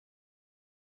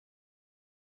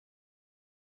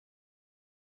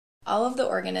All of the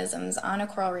organisms on a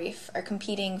coral reef are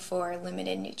competing for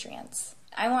limited nutrients.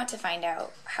 I want to find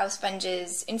out how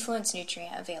sponges influence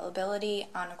nutrient availability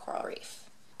on a coral reef.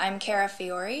 I'm Cara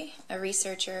Fiore, a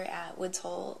researcher at Woods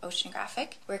Hole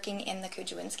Oceanographic, working in the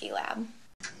Kujawinski lab.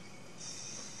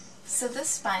 So this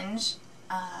sponge,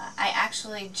 I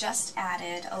actually just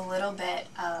added a little bit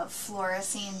of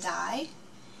fluorescein dye,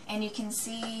 and you can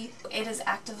see it is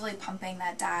actively pumping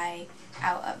that dye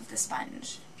out of the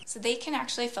sponge. So they can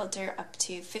actually filter up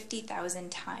to 50,000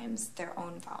 times their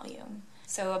own volume.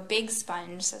 So a big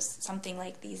sponge, so something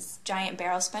like these giant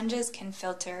barrel sponges, can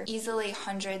filter easily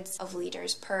hundreds of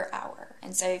liters per hour.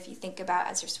 And so if you think about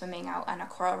as you're swimming out on a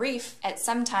coral reef, at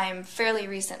some time fairly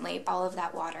recently, all of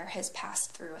that water has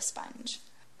passed through a sponge.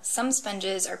 Some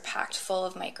sponges are packed full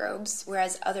of microbes,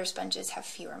 whereas other sponges have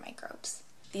fewer microbes.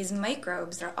 These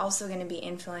microbes are also going to be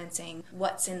influencing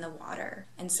what's in the water.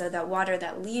 And so that water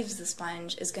that leaves the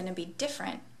sponge is going to be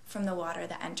different from the water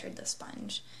that entered the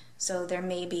sponge. So there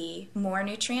may be more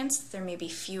nutrients, there may be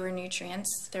fewer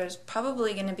nutrients. There's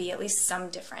probably going to be at least some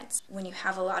difference. When you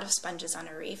have a lot of sponges on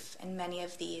a reef, and many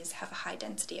of these have a high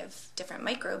density of different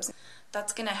microbes,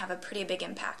 that's going to have a pretty big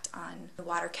impact on the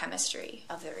water chemistry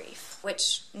of the reef,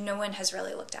 which no one has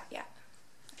really looked at yet.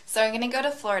 So we're going to go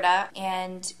to Florida,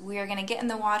 and we are going to get in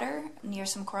the water near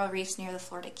some coral reefs near the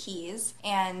Florida Keys,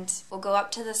 and we'll go up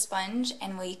to the sponge,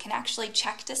 and we can actually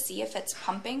check to see if it's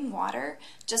pumping water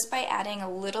just by adding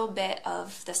a little bit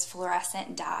of this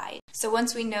fluorescent dye. So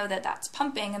once we know that that's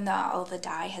pumping and all the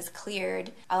dye has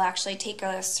cleared, I'll actually take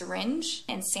a syringe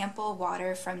and sample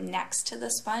water from next to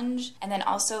the sponge, and then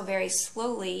also very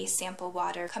slowly sample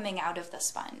water coming out of the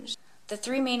sponge. The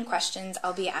three main questions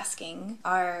I'll be asking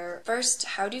are, first,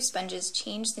 how do sponges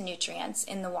change the nutrients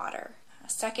in the water?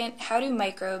 Second, how do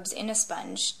microbes in a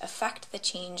sponge affect the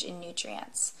change in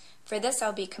nutrients? For this,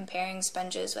 I'll be comparing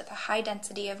sponges with a high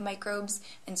density of microbes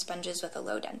and sponges with a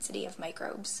low density of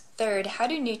microbes. Third, how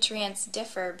do nutrients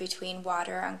differ between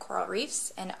water on coral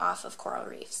reefs and off of coral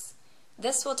reefs?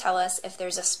 This will tell us if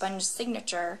there's a sponge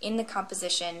signature in the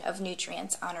composition of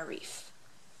nutrients on a reef.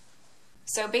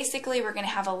 So basically we're going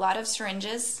to have a lot of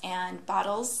syringes and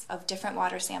bottles of different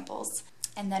water samples,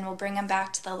 and then we'll bring them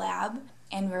back to the lab,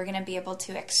 and we're going to be able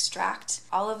to extract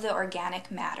all of the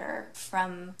organic matter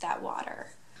from that water.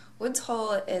 Woods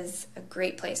Hole is a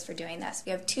great place for doing this.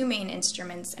 We have two main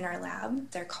instruments in our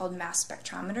lab. They're called mass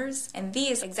spectrometers, and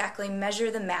these exactly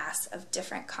measure the mass of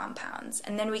different compounds,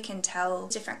 and then we can tell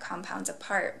different compounds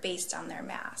apart based on their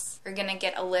mass. We're going to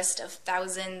get a list of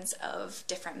thousands of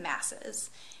different masses.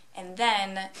 And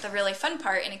then the really fun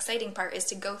part and exciting part is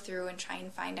to go through and try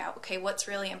and find out, okay, what's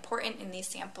really important in these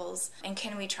samples, and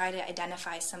can we try to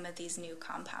identify some of these new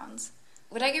compounds?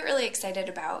 What I get really excited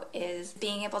about is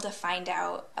being able to find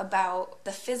out about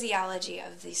the physiology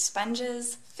of these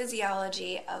sponges,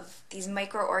 physiology of these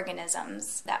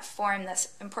microorganisms that form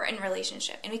this important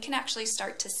relationship. And we can actually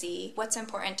start to see what's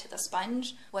important to the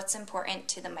sponge, what's important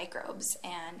to the microbes,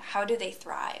 and how do they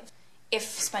thrive. If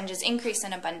sponges increase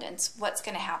in abundance, what's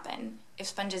going to happen? If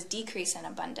sponges decrease in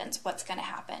abundance, what's going to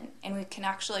happen? And we can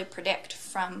actually predict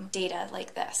from data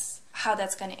like this how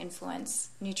that's going to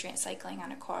influence nutrient cycling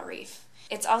on a coral reef.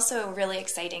 It's also really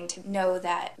exciting to know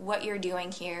that what you're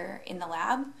doing here in the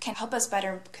lab can help us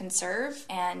better conserve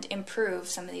and improve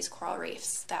some of these coral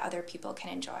reefs that other people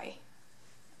can enjoy.